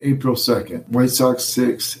April 2nd, White Sox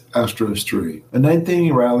 6, Astros 3. A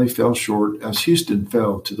ninth-inning rally fell short as Houston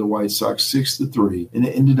fell to the White Sox 6-3 and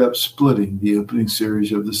ended up splitting the opening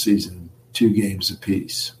series of the season 2 games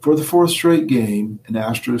apiece. For the 4th straight game, an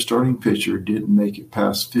Astros starting pitcher didn't make it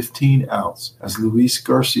past 15 outs as Luis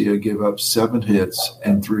Garcia gave up 7 hits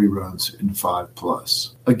and 3 runs in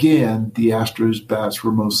 5+. Again, the Astros bats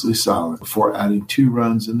were mostly silent before adding 2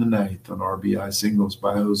 runs in the 9th on RBI singles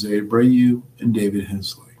by Jose Abreu and David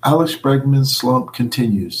Hensley. Alex Bregman's slump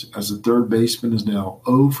continues as the third baseman is now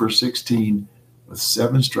 0 for 16 with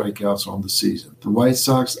 7 strikeouts on the season. The White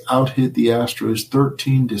Sox out-hit the Astros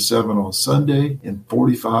 13-7 on Sunday and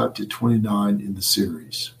 45-29 in the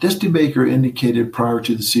series. Dusty Baker indicated prior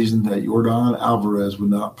to the season that Yordan Alvarez would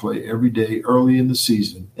not play every day early in the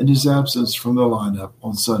season, and his absence from the lineup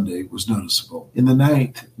on Sunday was noticeable. In the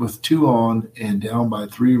 9th, with 2 on and down by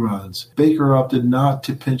 3 runs, Baker opted not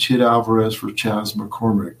to pinch hit Alvarez for Chas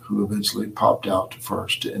McCormick, who eventually popped out to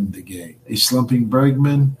first to end the game. A slumping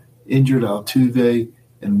Bregman, injured Altuve,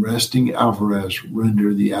 and resting Alvarez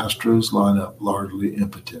rendered the Astros lineup largely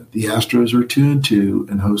impotent. The Astros are 2-2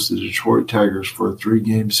 and host the Detroit Tigers for a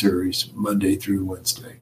 3-game series Monday through Wednesday.